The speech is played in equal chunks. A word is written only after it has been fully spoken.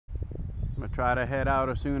I'm gonna try to head out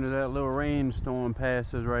as soon as that little rainstorm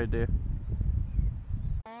passes right there.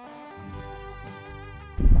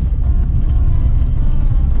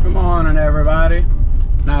 Good morning, everybody.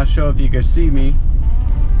 Not sure if you can see me.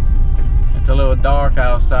 It's a little dark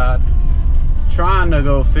outside. Trying to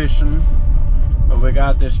go fishing, but we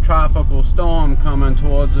got this tropical storm coming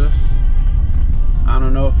towards us. I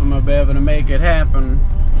don't know if I'm gonna be able to make it happen.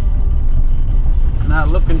 Not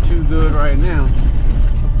looking too good right now.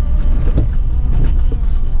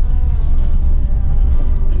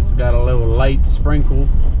 It's got a little light sprinkle.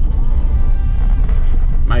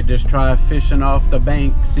 Might just try fishing off the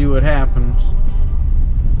bank, see what happens.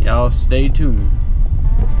 Y'all stay tuned.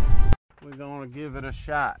 We're gonna give it a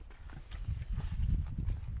shot.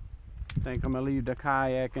 Think I'm gonna leave the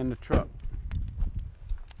kayak in the truck.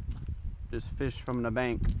 Just fish from the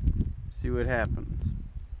bank, see what happens.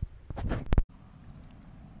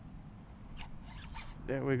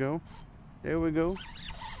 There we go. There we go.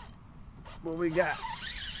 What we got?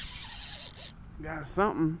 Got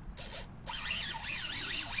something.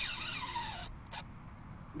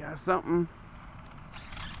 Got something.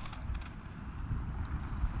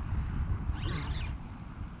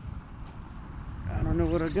 I don't know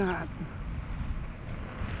what I got.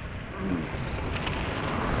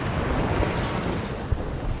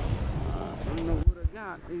 I don't know what I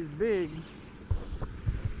got. He's big.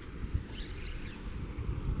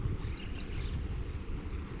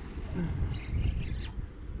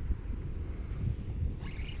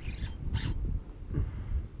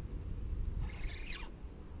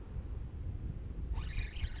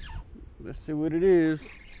 Let's see what it is.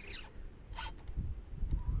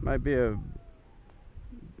 Might be a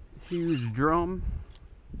huge drum.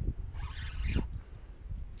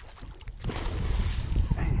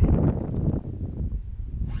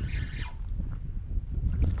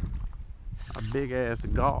 A big ass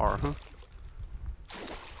gar, huh?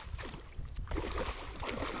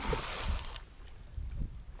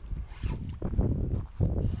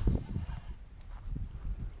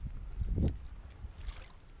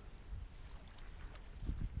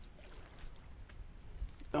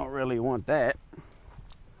 Don't really want that.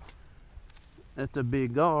 That's a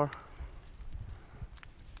big gar.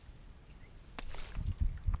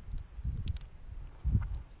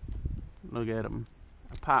 Look at him.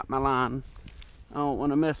 I popped my line. I don't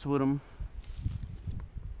want to mess with him.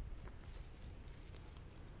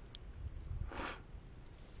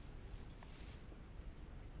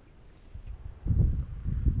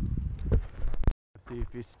 See if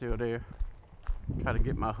he's still there. Try to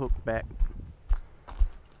get my hook back.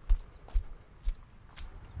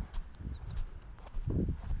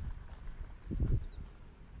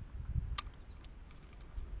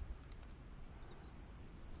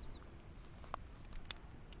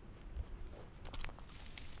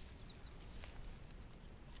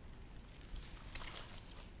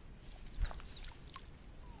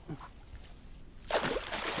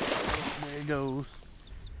 There he goes.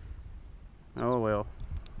 Oh well.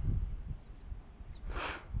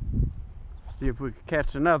 See if we can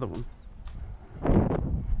catch another one.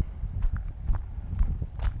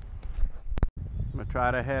 I'm gonna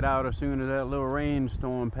try to head out as soon as that little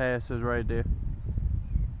rainstorm passes right there.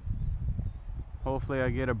 Hopefully I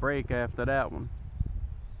get a break after that one.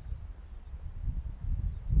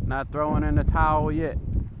 Not throwing in the towel yet.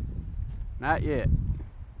 Not yet.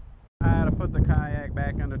 I had to put the kayak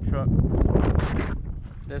back in the truck.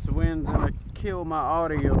 This wind's gonna kill my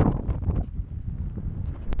audio.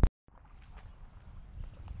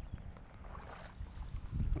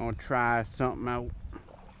 I'm gonna try something out.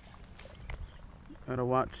 Gotta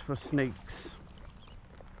watch for snakes.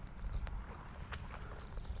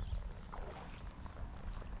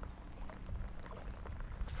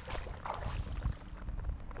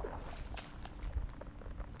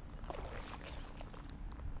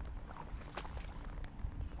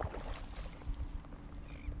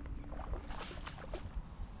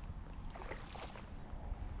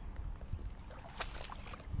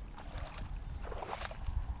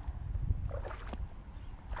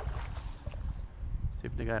 See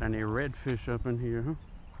if they got any redfish up in here, huh?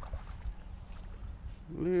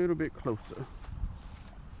 A little bit closer.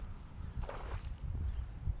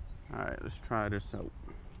 Alright, let's try this out.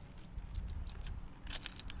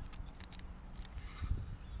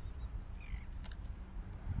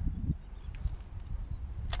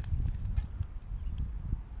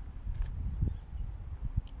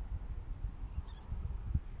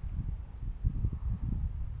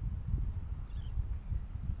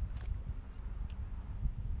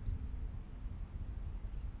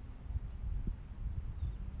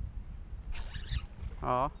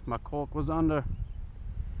 Oh, my cork was under.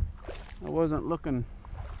 I wasn't looking.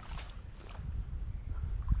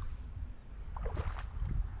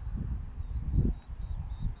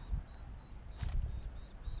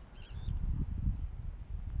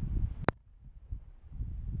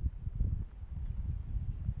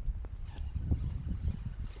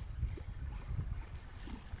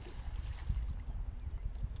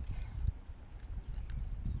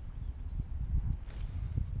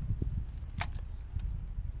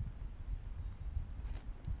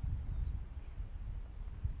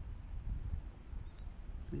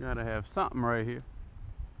 You gotta have something right here.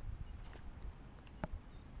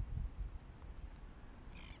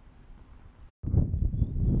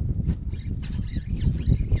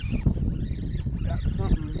 Got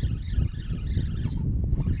something.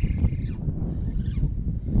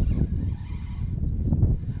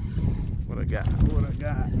 What I got? What I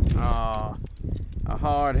got? Ah, a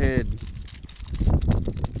hard head.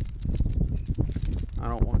 I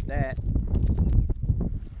don't want that.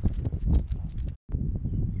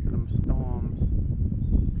 Them storms.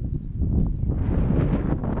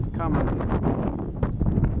 It's coming.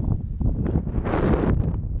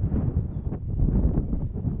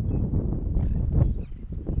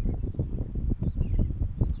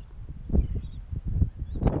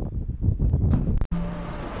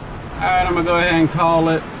 Alright, I'm gonna go ahead and call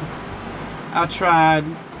it. I tried.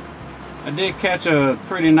 I did catch a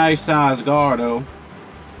pretty nice sized gar though.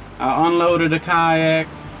 I unloaded the kayak.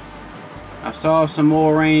 I saw some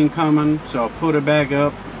more rain coming, so I put it back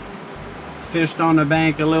up. Fished on the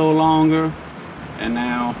bank a little longer, and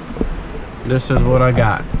now this is what I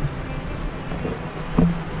got.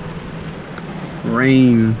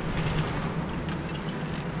 Rain.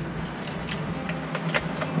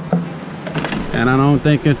 And I don't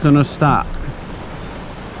think it's gonna stop.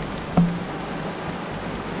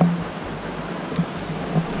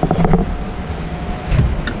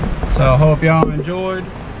 So I hope y'all enjoyed,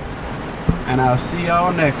 and I'll see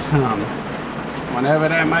y'all next time, whenever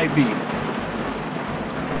that might be.